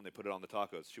beef when they put it on the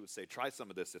tacos. She would say, try some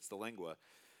of this, it's the lengua.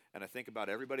 And I think about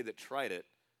everybody that tried it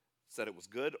said it was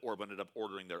good or ended up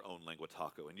ordering their own lengua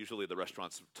taco. And usually the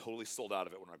restaurants totally sold out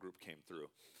of it when our group came through.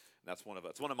 And it's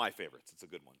one of my favorites. It's a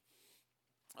good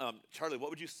one. Charlie,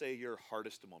 what would you say your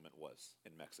hardest moment was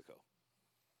in Mexico?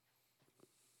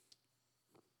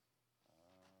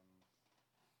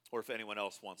 Or if anyone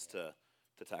else wants to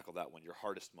tackle that one, your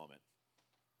hardest moment.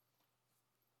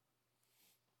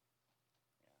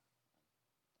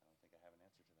 I don't think I have an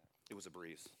answer to that. It was a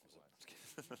breeze.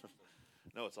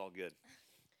 No, it's all good.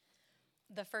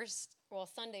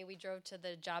 Sunday we drove to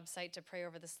the job site to pray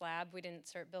over the slab. We didn't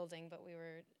start building, but we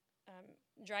were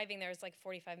driving there. It was like a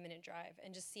 45-minute drive,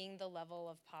 and just seeing the level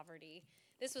of poverty.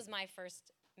 This was my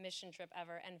first mission trip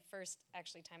ever, and first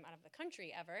actually time out of the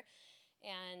country ever.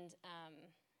 And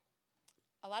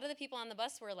a lot of the people on the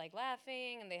bus were like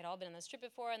laughing, and they had all been on this trip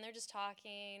before, and they're just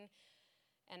talking.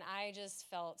 And I just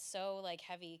felt so like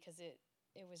heavy because it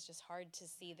was just hard to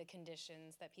see the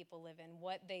conditions that people live in,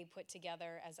 what they put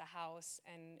together as a house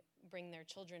and bring their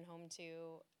children home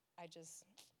to.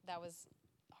 That was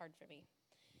hard for me.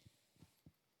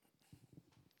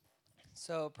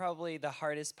 So probably the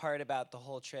hardest part about the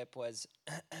whole trip was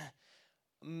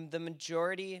the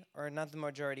majority, or not the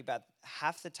majority, but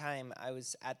half the time I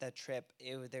was at that trip,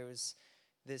 there was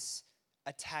this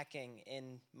attacking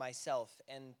in myself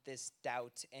and this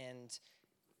doubt, and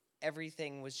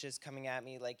everything was just coming at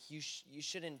me like, you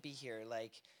shouldn't be here.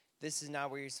 Like, this is not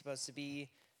where you're supposed to be.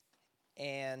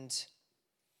 And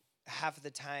half of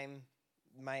the time,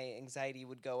 my anxiety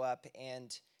would go up,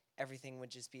 and everything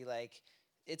would just be like,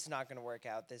 it's not going to work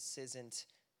out. This isn't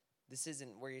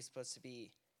where you're supposed to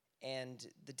be. And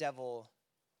the devil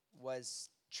was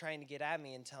trying to get at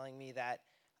me and telling me that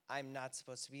I'm not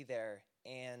supposed to be there.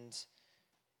 And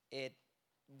it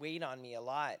weighed on me a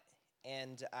lot.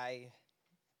 And I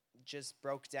just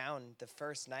broke down the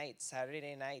first night,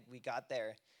 Saturday night. We got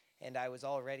there, and I was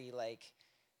already like,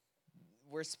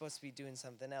 we're supposed to be doing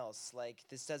something else. Like,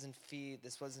 this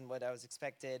wasn't what I was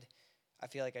expected. I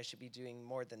feel like I should be doing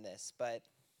more than this. But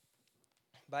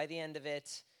by the end of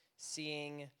it,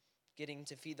 getting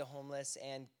to feed the homeless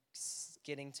and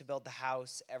getting to build the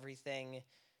house, everything,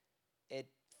 it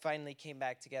finally came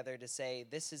back together to say,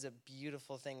 this is a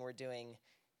beautiful thing we're doing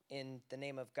in the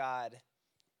name of God.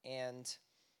 And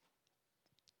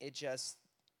it just,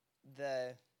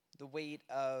 the weight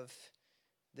of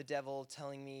the devil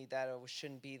telling me that I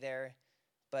shouldn't be there,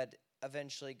 but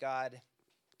eventually God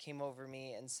came over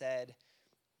me and said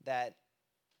that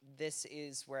this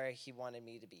is where he wanted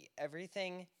me to be.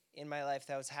 Everything in my life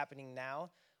that was happening now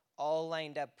all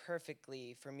lined up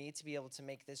perfectly for me to be able to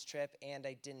make this trip, and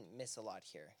I didn't miss a lot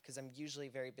here because I'm usually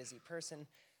a very busy person,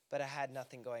 but I had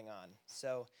nothing going on.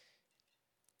 So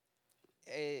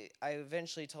I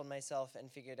eventually told myself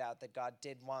and figured out that God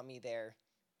did want me there,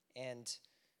 and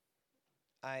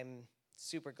I'm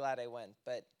super glad I went.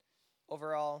 But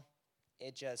overall,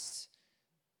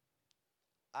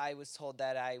 I was told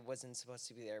that I wasn't supposed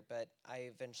to be there, but I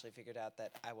eventually figured out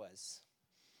that I was.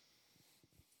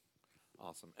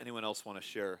 Awesome. Anyone else want to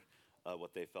share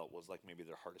what they felt was like maybe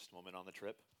their hardest moment on the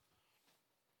trip?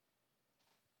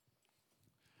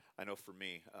 I know for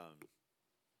me,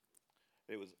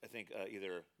 it was, I think,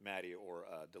 either Maddie or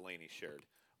Delaney shared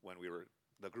when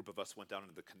the group of us went down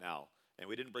into the canal. And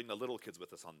we didn't bring the little kids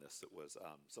with us on this. It was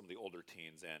some of the older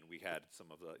teens, and we had some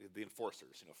of the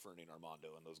enforcers, Fernie and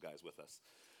Armando and those guys with us.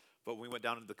 But when we went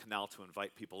down into the canal to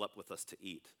invite people up with us to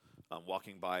eat,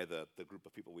 walking by the group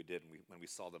of people we did, and when we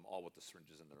saw them all with the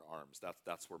syringes in their arms,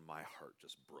 that's where my heart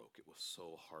just broke. It was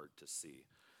so hard to see.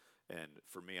 And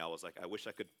for me, I was like, I wish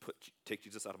I could take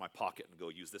Jesus out of my pocket and go,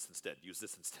 use this instead, use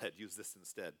this instead, use this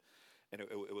instead. And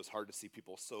it was hard to see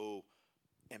people so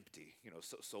empty,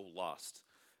 so lost.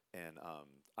 And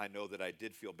I know that I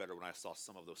did feel better when I saw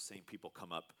some of those same people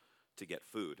come up to get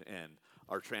food. And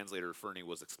our translator, Fernie,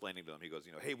 was explaining to them. He goes,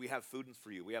 hey, we have food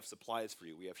for you. We have supplies for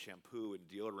you. We have shampoo and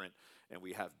deodorant, and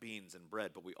we have beans and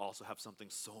bread, but we also have something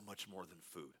so much more than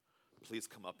food. Please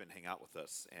come up and hang out with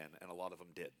us. And a lot of them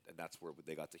did. And that's where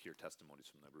they got to hear testimonies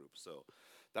from the group. So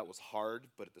that was hard,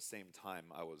 but at the same time,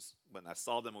 when I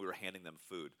saw them and we were handing them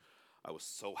food, I was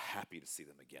so happy to see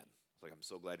them again. Like, I'm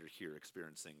so glad you're here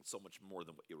experiencing so much more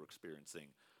than what you were experiencing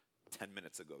 10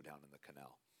 minutes ago down in the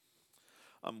canal.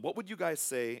 What would you guys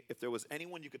say if there was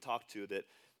anyone you could talk to that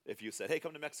if you said, hey,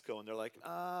 come to Mexico, and they're like,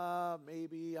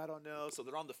 maybe, I don't know. So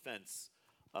they're on the fence.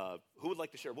 Who would like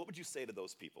to share? What would you say to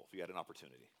those people if you had an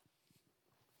opportunity?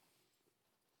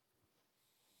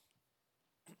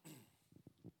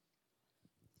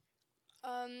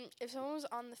 If someone was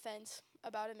on the fence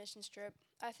about a missions trip,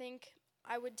 I think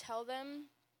I would tell them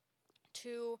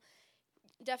to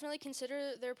definitely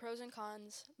consider their pros and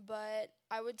cons, but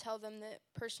I would tell them that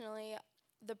personally,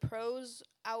 the pros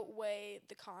outweigh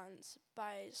the cons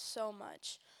by so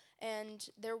much. And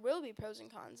there will be pros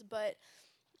and cons, but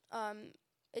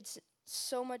it's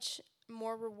so much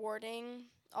more rewarding,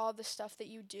 all the stuff that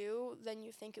you do, than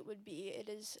you think it would be.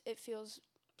 It feels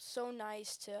so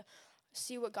nice to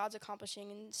see what God's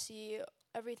accomplishing and see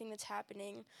everything that's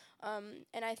happening.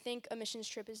 And I think a missions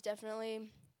trip is definitely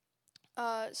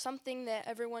something that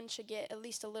everyone should get at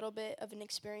least a little bit of an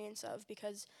experience of,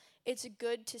 because it's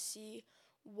good to see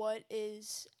what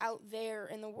is out there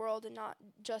in the world and not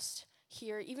just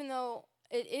here. Even though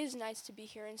it is nice to be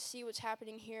here and see what's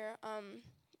happening here,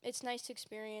 it's nice to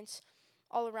experience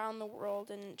all around the world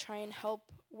and try and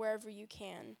help wherever you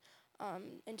can,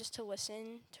 and just to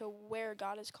listen to where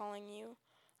God is calling you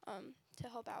to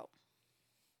help out.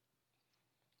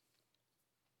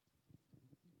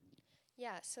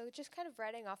 Yeah, so just kind of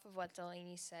writing off of what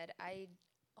Delaney said, I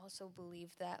also believe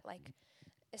that, like,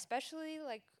 especially,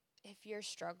 like, if you're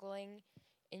struggling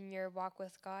in your walk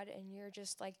with God and you're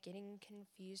just, like, getting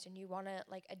confused and you want to,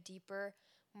 like, a deeper,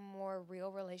 more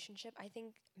real relationship, I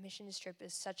think missions trip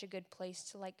is such a good place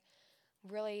to, like,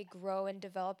 really grow and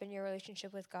develop in your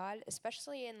relationship with God,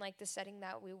 especially in, like, the setting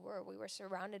that we were. We were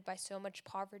surrounded by so much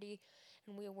poverty,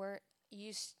 and we weren't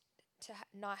used to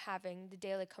not having the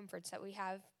daily comforts that we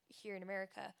have here in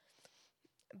America.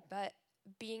 But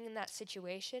being in that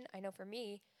situation, I know for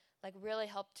me, like, really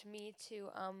helped me to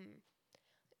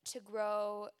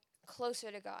grow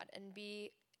closer to God and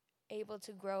be able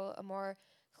to grow a more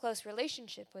close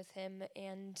relationship with Him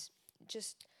and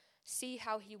just see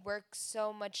how He works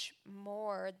so much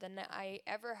more than I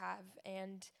ever have.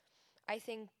 And I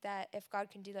think that if God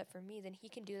can do that for me, then He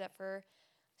can do that for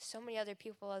so many other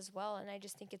people as well. And I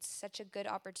just think it's such a good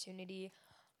opportunity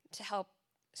to help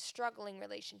struggling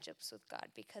relationships with God,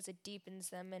 because it deepens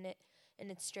them and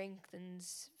it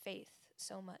strengthens faith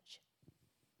so much.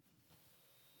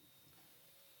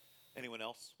 Anyone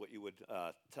else? What you would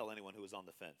tell anyone who was on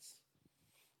the fence?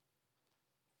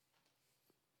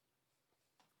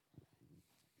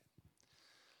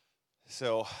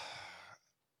 So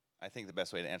I think the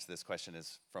best way to answer this question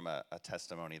is from a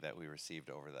testimony that we received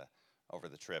over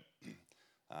the trip.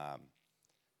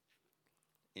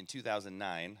 In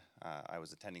 2009, I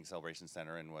was attending Celebration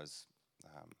Center and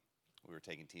we were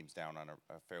taking teams down on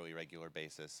a fairly regular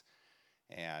basis.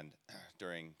 And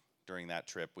during that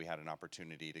trip, we had an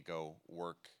opportunity to go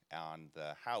work on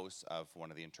the house of one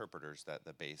of the interpreters that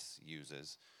the base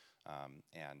uses.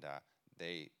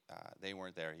 They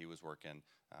weren't there. He was working.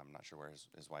 I'm not sure where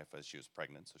his wife was. She was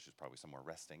pregnant, so she was probably somewhere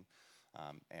resting.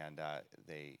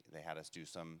 They had us do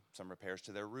some repairs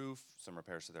to their roof, some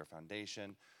repairs to their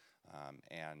foundation.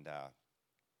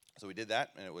 So we did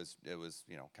that, and it was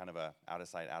kind of a out of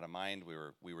sight, out of mind.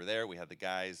 We were there. We had the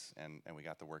guys, and we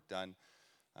got the work done.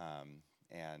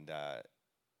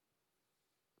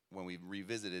 When we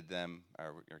revisited them,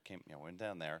 or went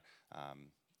down there,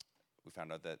 we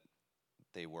found out that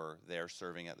they were there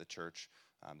serving at the church,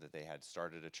 that they had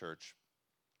started a church,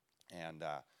 and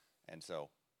so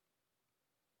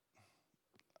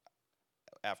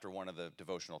after one of the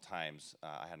devotional times,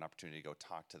 I had an opportunity to go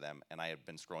talk to them, and I had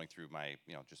been scrolling through my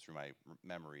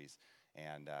memories,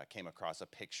 and came across a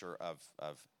picture of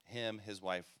him, his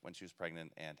wife when she was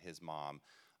pregnant, and his mom,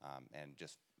 and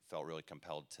just felt really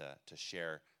compelled to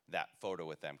share that photo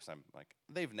with them, because I'm like,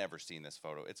 they've never seen this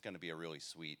photo. It's going to be a really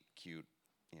sweet, cute,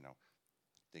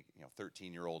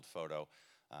 13-year-old photo,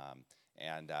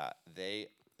 and they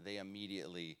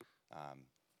immediately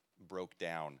broke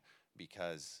down,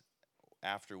 because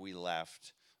after we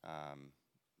left,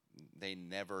 they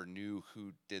never knew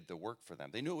who did the work for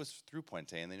them. They knew it was through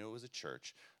Puente, and they knew it was a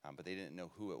church, but they didn't know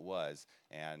who it was.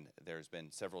 And there's been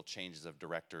several changes of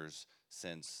directors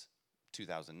since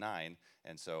 2009,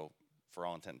 and so for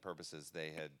all intent and purposes,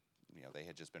 they had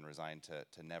just been resigned to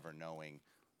never knowing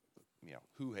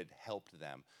who had helped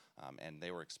them. And they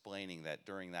were explaining that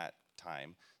during that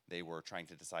time, they were trying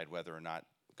to decide whether or not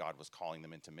God was calling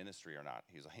them into ministry or not.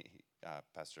 He was like,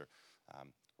 Pastor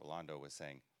Rolando was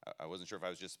saying, I wasn't sure if I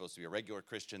was just supposed to be a regular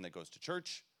Christian that goes to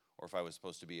church, or if I was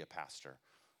supposed to be a pastor.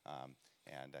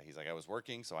 And he's like, I was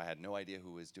working, so I had no idea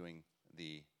who was doing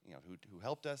who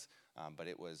helped us. But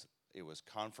it was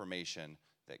confirmation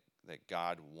that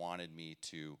God wanted me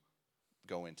to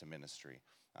go into ministry.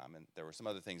 And there were some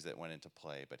other things that went into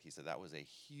play, but he said that was a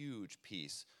huge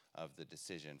piece of the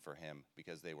decision for him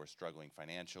because they were struggling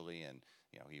financially, and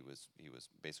he was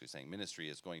basically saying ministry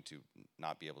is going to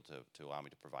not be able to allow me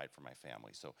to provide for my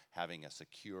family. So having a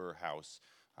secure house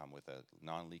with a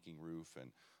non-leaking roof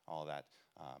and all that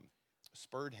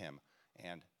spurred him,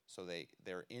 and so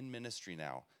they're in ministry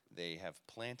now. They have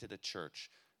planted a church.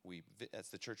 That's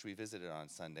the church we visited on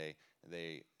Sunday.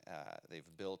 They've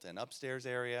built an upstairs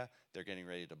area. They're getting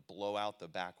ready to blow out the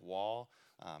back wall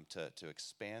to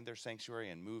expand their sanctuary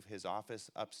and move his office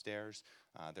upstairs.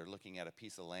 They're looking at a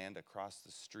piece of land across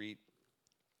the street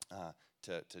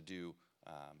to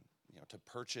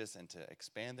purchase and to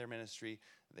expand their ministry.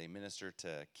 They minister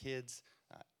to kids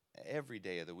every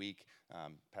day of the week.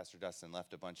 Pastor Dustin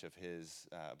left a bunch of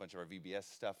our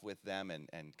VBS stuff with them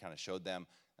and kind of showed them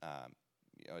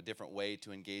a different way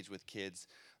to engage with kids.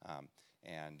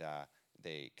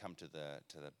 They come to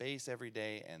the base every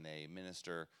day, and they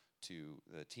minister to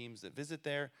the teams that visit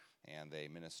there, and they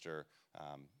minister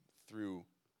through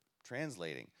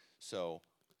translating. So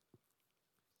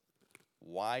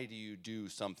why do you do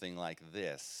something like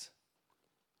this?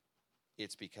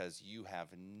 It's because you have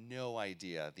no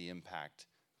idea the impact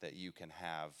that you can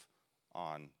have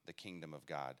on the kingdom of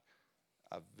God.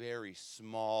 A very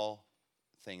small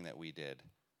thing that we did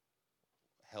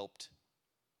helped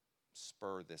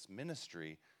spur this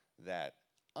ministry that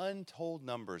untold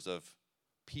numbers of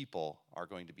people are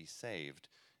going to be saved.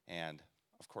 And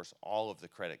of course, all of the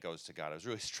credit goes to God. I was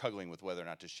really struggling with whether or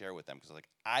not to share with them because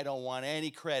I don't want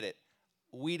any credit.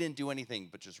 We didn't do anything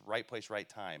but just right place, right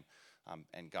time.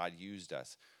 And God used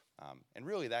us. And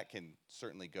really that can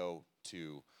certainly go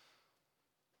to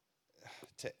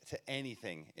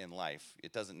anything in life.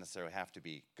 It doesn't necessarily have to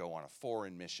be go on a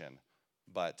foreign mission,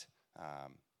 but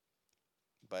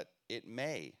it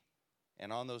may.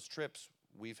 And on those trips,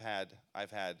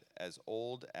 I've had as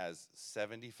old as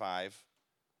 75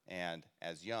 and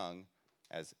as young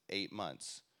as 8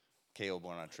 months. Caleb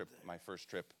went on a trip, my first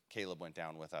trip. Caleb went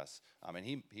down with us, and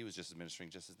he was just administering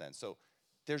just as then. So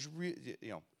there's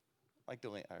like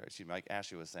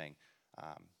Ashley was saying,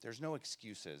 there's no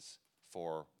excuses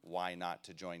for why not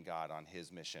to join God on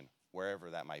His mission, wherever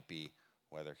that might be,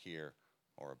 whether here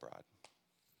or abroad.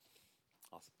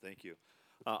 Awesome, thank you.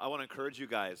 I want to encourage you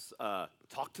guys,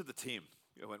 talk to the team.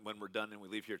 When we're done and we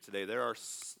leave here today,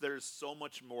 there's so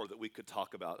much more that we could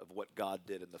talk about of what God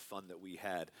did and the fun that we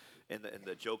had and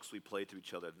the jokes we played to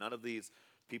each other. None of these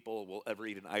people will ever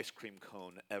eat an ice cream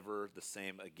cone ever the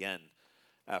same again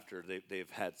after they've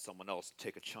had someone else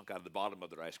take a chunk out of the bottom of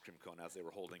their ice cream cone as they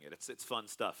were holding it. It's fun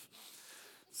stuff.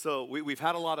 So we've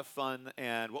had a lot of fun,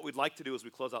 and what we'd like to do as we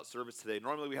close out service today,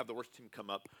 normally we have the worship team come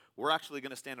up. We're actually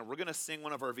going to stand and we're going to sing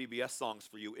one of our VBS songs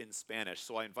for you in Spanish.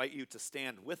 So I invite you to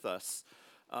stand with us.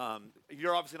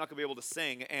 You're obviously not going to be able to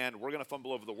sing, and we're going to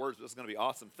fumble over the words, but this is going to be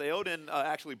awesome. Theoden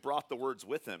actually brought the words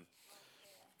with him.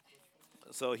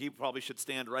 So he probably should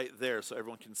stand right there so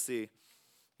everyone can see.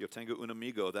 Yo tengo un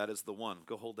amigo, that is the one.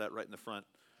 Go hold that right in the front,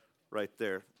 right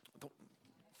there.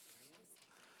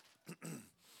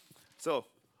 So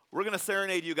we're going to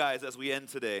serenade you guys as we end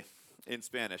today in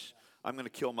Spanish. I'm going to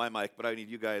kill my mic, but I need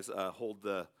you guys hold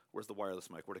where's the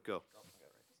wireless mic? Where'd it go?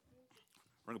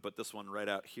 We're going to put this one right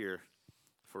out here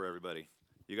for everybody.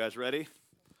 You guys ready?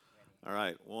 All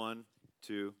right, 1,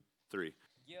 2, 3.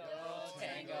 Yo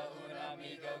tengo un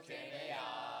amigo que me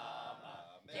llama,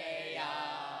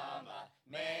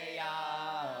 me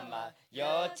llama.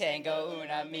 Yo tengo un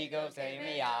amigo que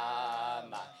me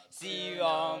llama. Si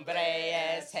hombre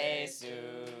es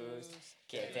Jesús,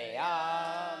 que te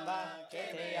ama,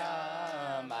 que te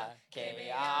ama, que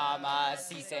me ama.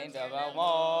 Si siento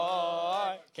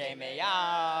amor, que me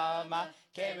llama,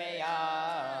 que me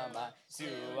llama. Su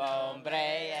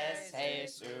hombre es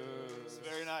Jesús.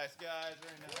 Very nice, guys.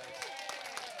 Very nice.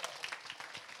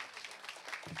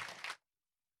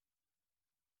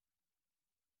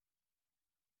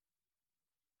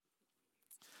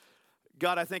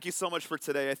 God, I thank you so much for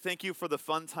today. I thank you for the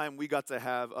fun time we got to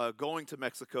have going to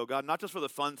Mexico. God, not just for the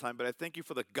fun time, but I thank you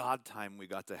for the God time we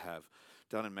got to have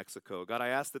down in Mexico. God, I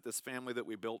ask that this family that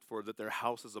we built for, that their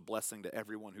house is a blessing to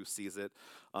everyone who sees it.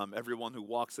 Everyone who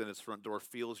walks in its front door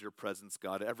feels your presence,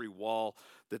 God. Every wall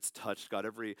that's touched, God,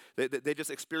 they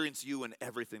just experience you in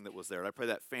everything that was there. I pray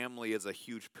that family is a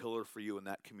huge pillar for you in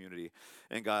that community.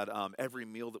 And God, every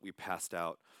meal that we passed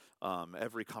out,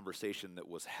 every conversation that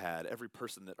was had, every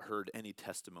person that heard any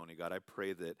testimony, God, I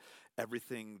pray that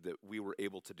everything that we were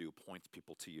able to do points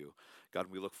people to you. God,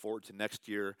 we look forward to next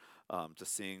year to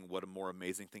seeing what more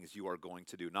amazing things you are going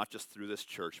to do, not just through this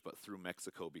church, but through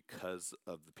Mexico because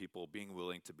of the people being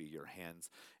willing to be your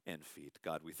hands and feet.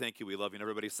 God, we thank you. We love you. And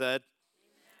everybody said,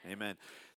 Amen.